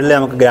ഇനി സൈഡിൽ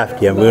നമുക്ക് ഗ്രാഫ്റ്റ്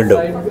ചെയ്യാം. വീണ്ടും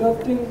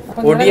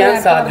ഒടിയാൻ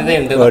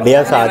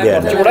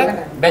സാധ്യതയുണ്ട്.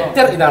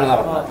 ബെറ്റർ ഇതാണ്,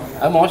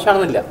 അത്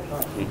മോശമാണെന്നില്ല.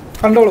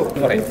 കണ്ടോളൂ.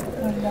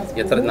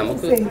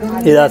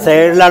 ഇതാ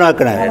സൈഡിലാണ്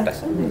വെക്കണത്.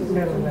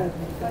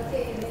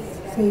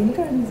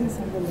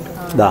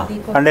 ഇതാ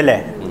കണ്ടില്ലേ,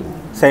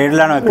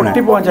 സൈഡിലാണ് വെക്കണത്.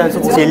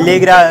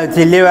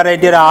 ചില്ലി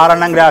വെറൈറ്റി ഒരു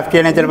 6 ഗ്രാഫ്റ്റ്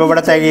ചെയ്യണമെങ്കിൽ ചിലപ്പോൾ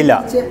ഇവിടെ തികയില്ല.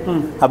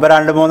 അപ്പോൾ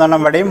 2 3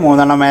 ഇവിടെയും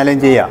 3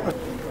 മേലെയും ചെയ്യാം.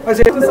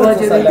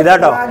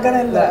 ഇതാട്ടോ,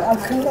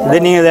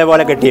 ഇതിനി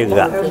ഇതേപോലെ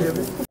കെട്ടിവെക്കുക.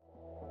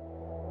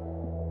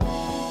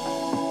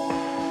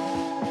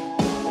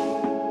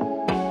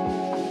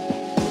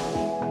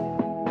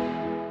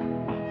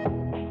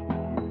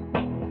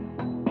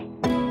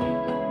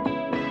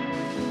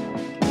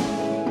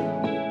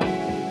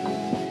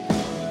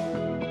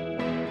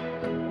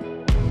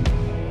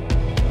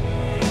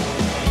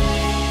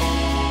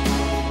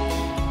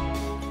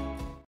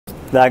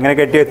 ഇതങ്ങനെ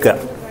കെട്ടി വെക്കുക.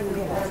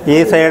 ഈ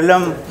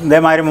സൈഡിലും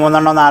ഇതേമാതിരി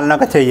 3 4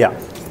 ഒക്കെ ചെയ്യാം.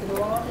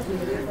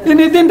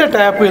 ഇതിന്റെ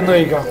ടാപ്പ് എന്ന്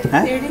ചോദിക്കാം.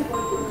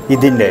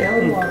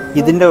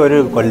 ഇതിൻ്റെ ഒരു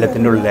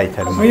കൊല്ലത്തിൻ്റെ ഉള്ളിൽ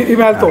അയച്ചാലും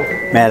മേലത്തോ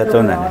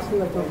തന്നെ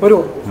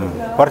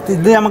കുറച്ച്.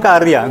 ഇത്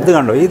നമുക്കറിയാം. ഇത്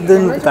കണ്ടോ, ഇത്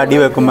തടി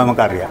വെക്കുമ്പോൾ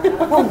നമുക്കറിയാം.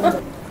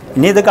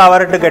 ഇനി ഇത്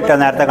കവറിട്ട് കെട്ടുക.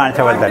 നേരത്തെ കാണിച്ച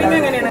പോലെ തന്നെ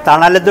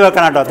തണലത്ത്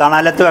വെക്കണം കേട്ടോ.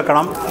 തണലത്ത്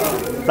വെക്കണം.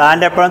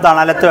 പ്ലാന്റ് എപ്പോഴും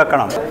തണലത്ത്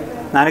വെക്കണം.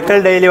 നനക്കൽ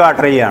ഡെയിലി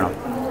വാട്ടർ ചെയ്യണം.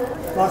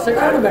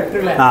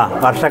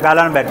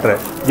 വർഷക്കാലമാണ് ബെറ്റർ.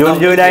 ജൂൺ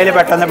ജൂലൈയിൽ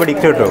പെട്ടെന്ന്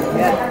പിടിച്ചു കിട്ടും.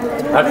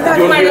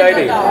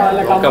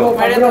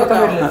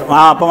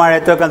 അപ്പോൾ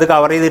മഴയത്ത് വെക്കാൻ അത്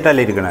കവർ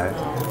ചെയ്തിട്ടല്ലേ ഇരിക്കണത്.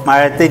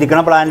 മഴയത്ത് ഇരിക്കണ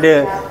പ്ലാന്റ്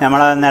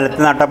നമ്മളെ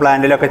നിലത്ത് നട്ട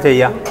പ്ലാന്റിലൊക്കെ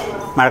ചെയ്യാം.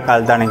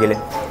 മഴക്കാലത്താണെങ്കിൽ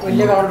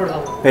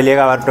വലിയ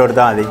കവറിട്ട്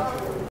കൊടുത്താൽ മതി.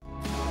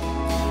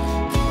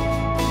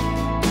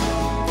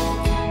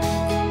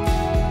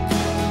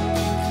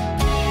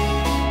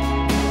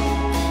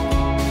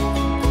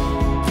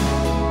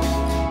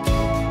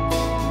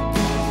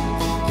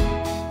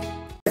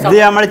 ഇത്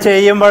നമ്മൾ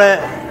ചെയ്യുമ്പോൾ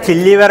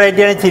ചില്ലി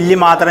വെറൈറ്റിയാണ്, ചില്ലി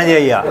മാത്രം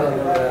ചെയ്യുക.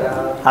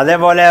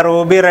 അതേപോലെ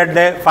Ruby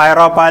red,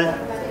 ഫയറോപ്പാൽ,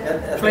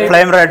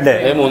 flame red,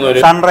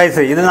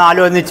 sunrise, ഇത്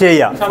 4 ഒന്നിച്ച്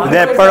ചെയ്യാം. ഇത്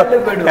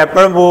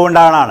എപ്പോഴും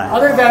പൂവുണ്ടാകണതാണ്.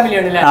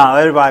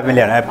 അതൊരു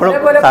ഫാമിലിയാണ്. എപ്പോഴും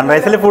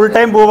സൺറൈസിൽ ഫുൾ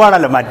ടൈം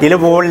പൂവാണല്ലോ, മറ്റിൽ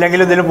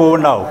പൂവില്ലെങ്കിലും ഇതിൽ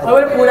പൂവുണ്ടാവും.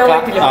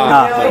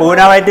 പൂന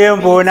വൈറ്റും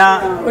പൂന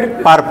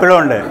പർപ്പിളും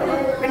ഉണ്ട്.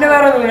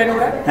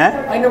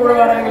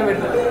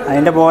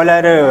 അതിന്റെ പോലെ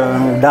ഒരു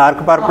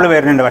ഡാർക്ക് പർപ്പിൾ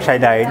വരുന്നുണ്ട്, പക്ഷെ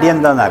അതിന്റെ ഐഡിയ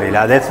എന്താണെന്ന് അറിയില്ല.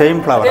 അതേ സെയിം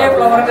ഫ്ലവർ,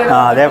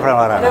 അതേ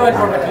ഫ്ലവറാണ്,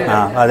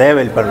 അതേ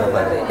വലിപ്പം.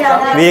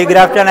 വി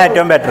ഗ്രാഫ്റ്റാണ്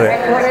ഏറ്റവും ബെറ്റർ.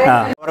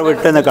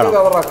 വിട്ട് നിൽക്കണം.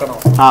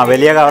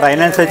 വലിയ കവർ,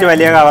 അതിനനുസരിച്ച്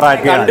വലിയ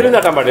കവറാക്കി.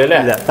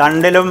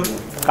 തണ്ടിലും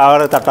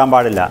കവർ തട്ടാൻ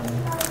പാടില്ല.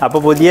 അപ്പോൾ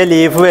പുതിയ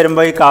ലീഫ്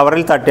വരുമ്പോൾ ഈ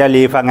കവറിൽ തട്ടിയാൽ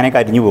ലീഫ് അങ്ങനെ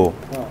കരിഞ്ഞു പോകും.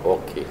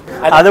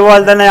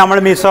 അതുപോലെ തന്നെ നമ്മൾ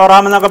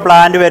മിസോറാം എന്നൊക്കെ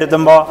പ്ലാന്റ്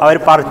വരുത്തുമ്പോൾ അവർ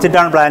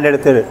പറിച്ചിട്ടാണ് പ്ലാന്റ്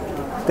എടുത്ത്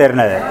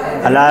തരുന്നത്.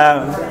 അല്ലാതെ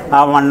ആ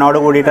മണ്ണോട്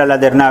കൂടിയിട്ടല്ല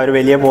തരുന്നത്. അവർ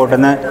വലിയ പോട്ടിൽ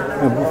നിന്ന്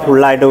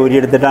ഫുള്ളായിട്ട്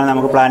ഊരിയെടുത്തിട്ടാണ്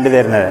നമുക്ക് പ്ലാന്റ്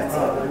തരുന്നത്.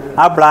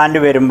 ആ പ്ലാന്റ്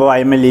വരുമ്പോൾ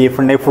അതിന്മേൽ ലീഫ്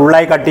ഉണ്ടെങ്കിൽ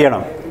ഫുള്ളായി കട്ട്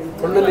ചെയ്യണം.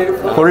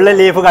 ഫുള്ള്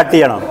ലീഫ് കട്ട്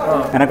ചെയ്യണം.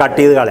 അങ്ങനെ കട്ട്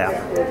ചെയ്ത് കളയാം.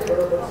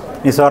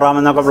 മിസോറാം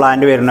എന്നൊക്കെ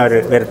പ്ലാന്റ്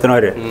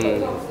വരുത്തുന്നവർ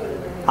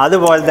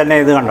അതുപോലെ തന്നെ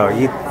ഇത് കണ്ടോ,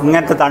 ഈ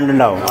ഇങ്ങനത്തെ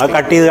തണ്ടുണ്ടാവും, അത്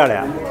കട്ട് ചെയ്ത്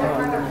കളയാം.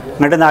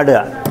 എന്നിട്ട് നടുക.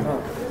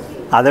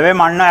 അഥവേ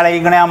മണ്ണ്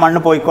ഇളകിക്കണേ ആ മണ്ണ്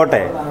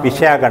പോയിക്കോട്ടെ,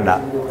 വിഷയാക്കണ്ട.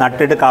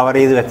 നട്ടിട്ട് കവർ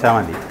ചെയ്ത് വെച്ചാൽ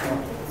മതി.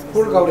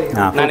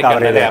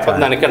 കവർ ചെയ്ത്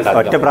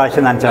ഒറ്റ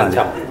പ്രാവശ്യം നനച്ചാൽ മതി.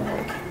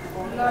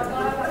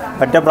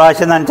 ഒറ്റ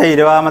പ്രാവശ്യം നനച്ചാൽ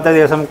 20ാമത്തെ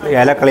ദിവസം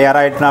ഇല ക്ലിയർ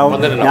ആയിട്ടുണ്ടാവും.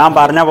 ഞാൻ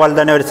പറഞ്ഞ പോലെ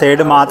തന്നെ ഒരു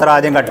സൈഡ് മാത്രം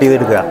ആദ്യം കട്ട്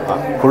ചെയ്തെടുക്കുക.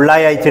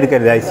 ഫുള്ളായി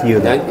അയച്ചെടുക്കരുത്. ഐസ്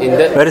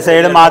ചെയ്യുന്നത് ഒരു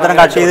സൈഡ് മാത്രം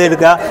കട്ട്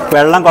ചെയ്തെടുക്കുക.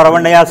 വെള്ളം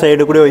കുറവുണ്ടെങ്കിൽ ആ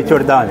സൈഡിൽ കൂടി ഒഴിച്ചു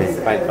കൊടുത്താൽ മതി.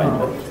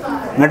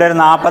 എന്നിട്ട് ഒരു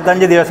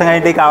 45 ദിവസം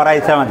കഴിഞ്ഞിട്ട് കവർ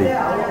അയച്ചാൽ മതി.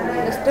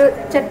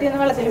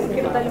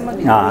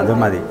 അത്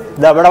മതി.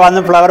 ഇത് അവിടെ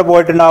വന്ന് ഫ്ലവർ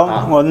പോയിട്ടുണ്ടാവും.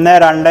 1,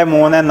 2,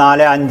 3,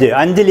 4,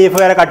 5 ലീഫ്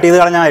വരെ കട്ട് ചെയ്ത്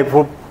കളഞ്ഞാൽ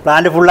മതി.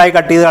 പ്ലാന്റ് ഫുള്ളായി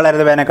കട്ട് ചെയ്ത്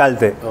കളയരുത്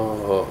വേനൽക്കാലത്ത്.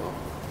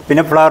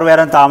 പിന്നെ ഫ്ലവർ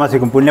വരാൻ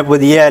താമസിക്കും. പിന്നെ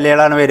പുതിയ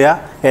ഇലകളാണ് വരിക,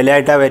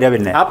 ഇലയായിട്ടാണ് വരിക.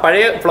 പിന്നെ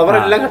ഫ്ലവർ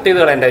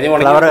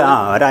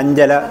ഒരു 5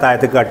 ഇല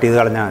താഴത്തേക്ക് കട്ട് ചെയ്ത്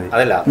കളഞ്ഞാൽ മതി.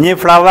 ഇനി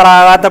ഫ്ലവർ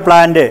ആകാത്ത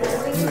പ്ലാന്റ്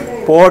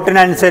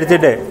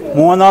പോട്ടിനനുസരിച്ചിട്ട്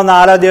 3 or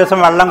 4 ദിവസം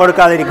വെള്ളം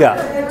കൊടുക്കാതിരിക്കുക.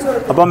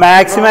 അപ്പോൾ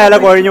മാക്സിമം ഇല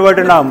കൊഴിഞ്ഞു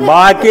പോയിട്ടുണ്ടാവും.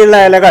 ബാക്കിയുള്ള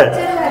ഇലകൾ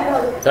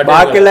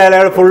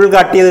ഫുൾ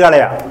കട്ട് ചെയ്ത്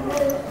കളയാം.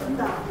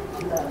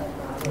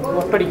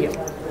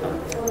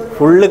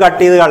 ഫുള്ള്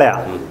കട്ട് ചെയ്ത് കളയാം.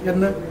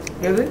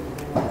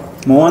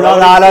 3 or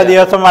 4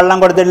 ദിവസം വെള്ളം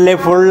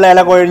കൊടുത്തിട്ടില്ലെങ്കിൽ ഫുൾ ഇല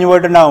കൊഴിഞ്ഞു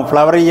പോയിട്ടുണ്ടാവും.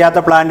 ഫ്ലവർ ചെയ്യാത്ത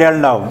പ്ലാന്റുകൾ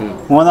ഉണ്ടാവും.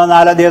 3 or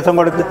 4 ദിവസം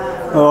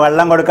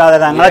വെള്ളം കൊടുക്കാതെ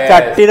ഞങ്ങളെ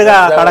ചട്ടിയിൽ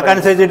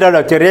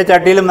കണക്കനുസരിച്ചിട്ടല്ലോ. ചെറിയ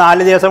ചട്ടിയിലും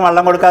 4 ദിവസം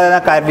വെള്ളം കൊടുക്കാതെ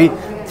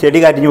ചെടി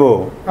കരിഞ്ഞു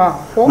പോകും.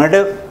 എന്നിട്ട്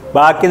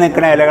ബാക്കി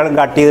നിൽക്കുന്ന ഇലകളും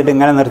കട്ട് ചെയ്തിട്ട്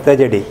ഇങ്ങനെ നിർത്തുക.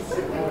 ചെടി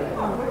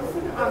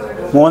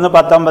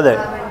 319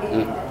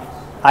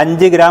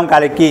 5 ഗ്രാം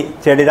കലക്കി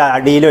ചെടിയുടെ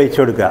അടിയിൽ ഒഴിച്ചു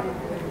കൊടുക്കുക.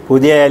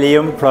 പുതിയ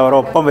ഇലയും ഫ്ലവറും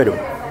ഒപ്പം വരും.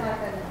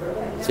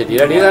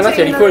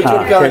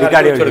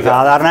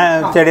 സാധാരണ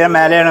ചെടിയുടെ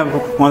മേലെയാണ്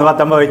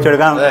 319 ഒഴിച്ചു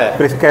കൊടുക്കാൻ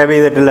പ്രിസ്ക്രൈബ്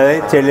ചെയ്തിട്ടുള്ളത്.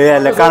 ചെടിയുടെ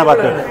ഇലക്കാണ്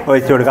 10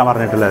 ഒഴിച്ചു കൊടുക്കാൻ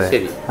പറഞ്ഞിട്ടുള്ളത്.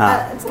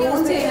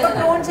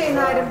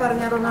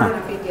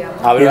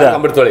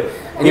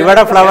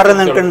 ഇവിടെ ഫ്ലവർ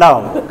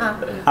നിൽക്കുന്നുണ്ടാവും.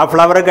 ആ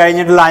ഫ്ലവർ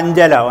കഴിഞ്ഞിട്ടുള്ള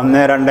 5 ഇല 1,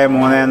 2,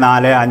 3,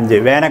 4, 5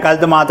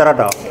 വേനൽക്കാലത്ത് മാത്രം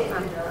കേട്ടോ.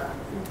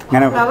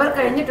 ഇങ്ങനെ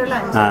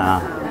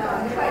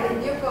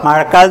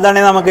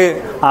മഴക്കാലത്താണെങ്കിൽ നമുക്ക്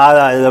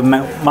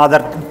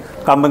മദർ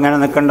കമ്പ് ഇങ്ങനെ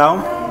നിൽക്കുന്നുണ്ടാവും.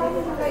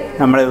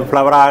 നമ്മൾ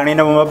ഫ്ലവർ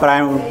ആകണതിൻ്റെ മുമ്പ്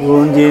പ്രായം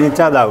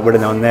ജീനിച്ചാൽ അതാവും.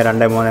 ഇവിടുന്ന് 1,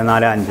 2, 3,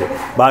 4, 5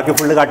 ബാക്കി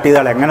ഫുള്ള് കട്ട്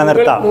ചെയ്താൽ എങ്ങനെ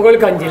നിർത്താം.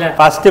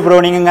 ഫസ്റ്റ്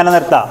പ്രൂണിങ് ഇങ്ങനെ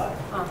നിർത്താം.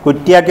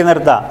 കുറ്റിയാക്കി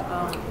നിർത്താം.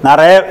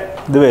 നിറയെ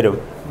ഇത് വരും,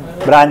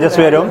 ബ്രാഞ്ചസ്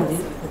വരും.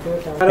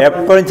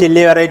 എപ്പോഴും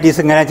ചില്ലി വെറൈറ്റീസ്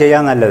ഇങ്ങനെ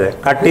ചെയ്യാൻ നല്ലത്.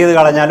 കട്ട് ചെയ്ത്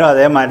കളഞ്ഞാലും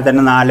അതേമാതിരി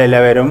തന്നെ 4 ഇല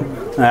വരും,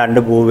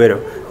 2 പൂ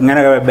വരും.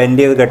 ഇങ്ങനെ ബെൻഡ്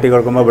ചെയ്ത് കെട്ടി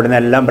കൊടുക്കുമ്പോൾ ഇവിടുന്ന്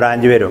എല്ലാം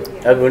ബ്രാഞ്ച് വരും.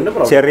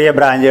 ചെറിയ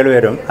ബ്രാഞ്ചുകൾ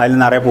വരും. അതിൽ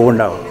നിറയെ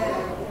പൂവുണ്ടാവും.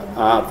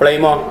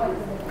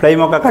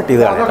 ഫ്ലെയിമൊക്കെ കട്ട്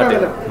ചെയ്ത് കളയാം.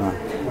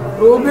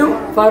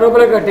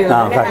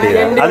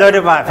 അതൊരു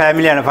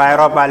ഫാമിലിയാണ്.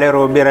 ഫയറോപ്പാല്,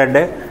 റൂബി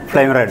റെഡ്,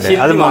 ഫ്ലെയിം റെഡ്.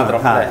 അത് മാത്രം.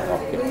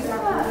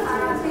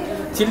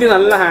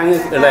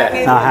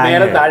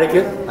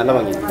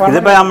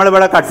 ഇതിപ്പോ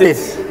നമ്മളിവിടെ കട്ട്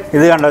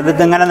ഇത് കണ്ടോ,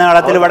 ഇത് ഇങ്ങനെ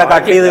നീളത്തിൽ ഇവിടെ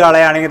കട്ട് ചെയ്ത്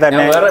കളയാണെങ്കിൽ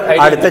തന്നെ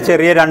അടുത്ത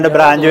ചെറിയ 2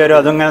 ബ്രാഞ്ച് വരും.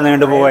 അതിങ്ങനെ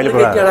നീണ്ടു പോകാൻ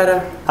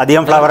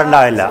അധികം ഫ്ലവർ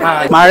ഉണ്ടാവില്ല.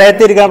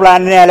 മഴയത്തിരിക്കുന്ന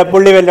പ്ലാന്റിന്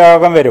ഇലപ്പുള്ളി വലിയ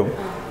രോഗം വരും.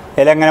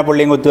 ഇല ഇങ്ങനെ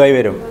പുള്ളിയും കുത്തുമായി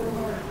വരും.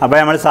 അപ്പോൾ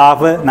നമ്മൾ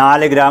സാഫ്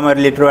 4 ഗ്രാം 1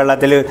 ലിറ്റർ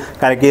വെള്ളത്തിൽ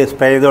കലക്കി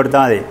സ്പ്രേ ചെയ്ത്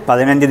കൊടുത്താൽ മതി.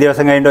 15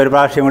 ദിവസം കഴിഞ്ഞിട്ട് ഒരു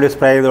പ്രാവശ്യം കൂടി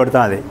സ്പ്രേ ചെയ്ത്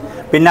കൊടുത്താൽ മതി.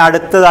 പിന്നെ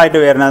അടുത്തതായിട്ട്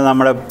വരുന്നത്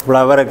നമ്മുടെ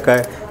ഫ്ലവറൊക്കെ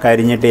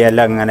കരിഞ്ഞിട്ട് ഇല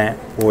ഇങ്ങനെ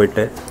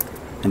പോയിട്ട്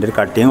അതിൻ്റെ ഒരു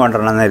കട്ടിയും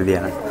കൊണ്ടുവരണമെന്ന്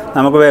കരുതിയാണ്.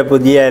 നമുക്ക്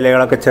പുതിയ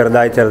ഇലകളൊക്കെ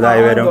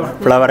ചെറുതായി വരും.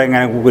 ഫ്ലവർ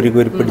ഇങ്ങനെ കുരി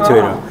പിടിച്ച്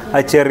വരും.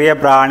 അത് ചെറിയ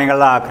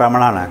പ്രാണികളുടെ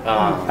ആക്രമണമാണ്.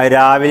 അത്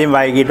രാവിലെയും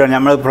വൈകിട്ടും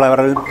നമ്മൾ ഫ്ലവർ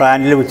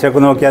പ്ലാന്റിൽ ഉച്ചക്ക്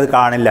നോക്കി അത്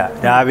കാണില്ല.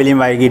 രാവിലെയും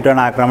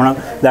വൈകിട്ടുമാണ് ആക്രമണം.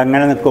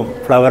 ഇതങ്ങനെ നിൽക്കും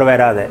ഫ്ലവർ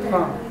വരാതെ.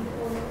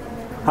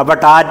 അപ്പോൾ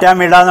ടാറ്റ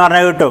മിഡ എന്ന്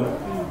പറഞ്ഞാൽ കിട്ടും.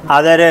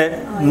 അതൊരു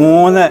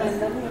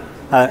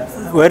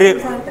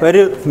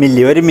 1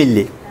 മില്ലി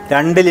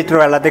 2 ലിറ്റർ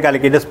വെള്ളത്തിൽ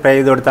കലക്കിയിട്ട് സ്പ്രേ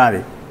ചെയ്ത് കൊടുത്താൽ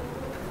മതി.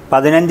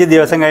 15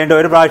 ദിവസം കഴിഞ്ഞിട്ട്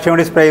ഒരു പ്രാവശ്യം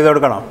കൂടി സ്പ്രേ ചെയ്ത്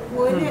കൊടുക്കണം.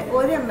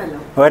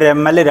 1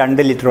 ml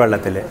 2 ലിറ്റർ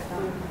വെള്ളത്തിൽ.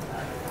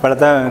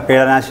 ഇപ്പോഴത്തെ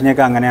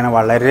കീടനാശിനിയൊക്കെ അങ്ങനെയാണ്.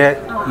 വളരെ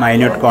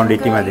മൈന്യൂട്ട്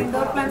ക്വാണ്ടിറ്റി മതി.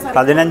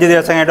 15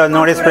 ദിവസം കഴിഞ്ഞിട്ട്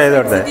ഒന്നുകൂടി സ്പ്രേ ചെയ്ത്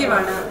കൊടുത്തത്.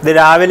 ഇത്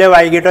രാവിലെ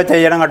വൈകിട്ടോ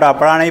ചെയ്യണം കേട്ടോ,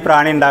 അപ്പോഴാണ് ഈ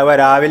പ്രാണി ഉണ്ടാവുക.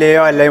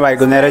 രാവിലെയോ അല്ലെങ്കിൽ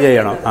വൈകുന്നേരം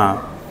ചെയ്യണം.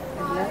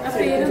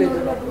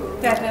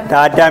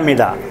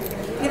 ടാറ്റാമിഡ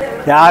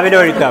രാവിലെ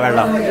ഒഴിക്കുക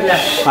വെള്ളം.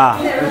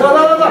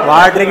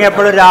 വാട്ടറിങ്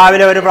എപ്പോഴും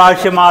രാവിലെ ഒരു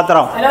പ്രാവശ്യം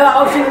മാത്രം.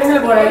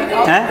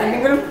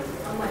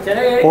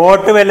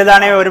 പോട്ട്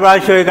വലുതാണെങ്കിൽ ഒരു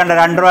പ്രാവശ്യം ഒഴിക്കണ്ട,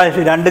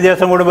 2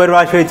 ദിവസം കൂടുമ്പോൾ ഒരു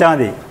പ്രാവശ്യം ഒഴിച്ചാൽ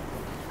മതി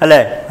അല്ലേ?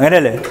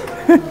 അങ്ങനെയല്ലേ?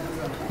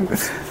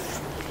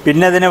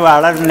 പിന്നെ ഇതിന്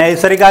വളം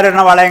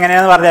നഴ്സറിക്കാരിടുന്ന വളം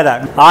എങ്ങനെയാണെന്ന്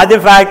പറഞ്ഞുതരാം.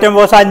 ആദ്യം ഫാക്ടം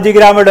പോസ് 5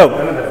 ഗ്രാം ഇടും.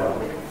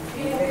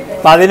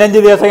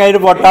 15 ദിവസം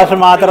കഴിഞ്ഞിട്ട് പൊട്ടാഷ്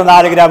മാത്രം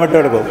 4 ഗ്രാം ഇട്ട്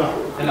കൊടുക്കും.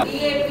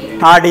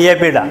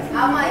 DAP ഇടാം.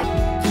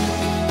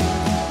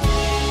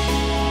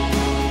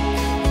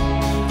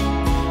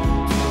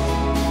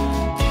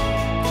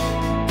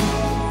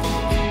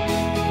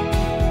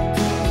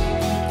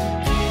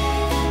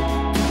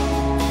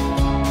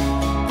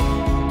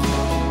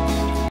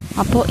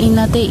 അപ്പോൾ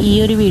ഇന്നത്തെ ഈ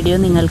ഒരു വീഡിയോ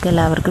നിങ്ങൾക്ക്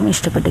എല്ലാവർക്കും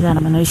ഇഷ്ടപ്പെട്ട്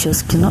കാണുമെന്ന്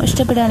വിശ്വസിക്കുന്നു.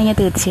 ഇഷ്ടപ്പെടുകയാണെങ്കിൽ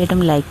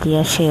തീർച്ചയായിട്ടും ലൈക്ക്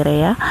ചെയ്യുക, ഷെയർ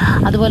ചെയ്യുക,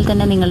 അതുപോലെ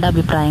തന്നെ നിങ്ങളുടെ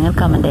അഭിപ്രായങ്ങൾ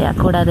കമൻറ്റ്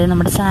ചെയ്യുക. കൂടാതെ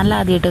നമ്മുടെ ചാനൽ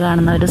ആദ്യമായിട്ട്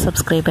കാണുന്നവർ,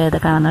 സബ്സ്ക്രൈബ് ചെയ്ത്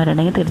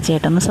കാണുന്നവരുണ്ടെങ്കിൽ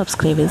തീർച്ചയായിട്ടും ഒന്ന്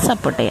സബ്സ്ക്രൈബ് ചെയ്ത്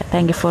സപ്പോർട്ട് ചെയ്യുക.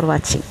 Thank you for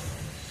watching.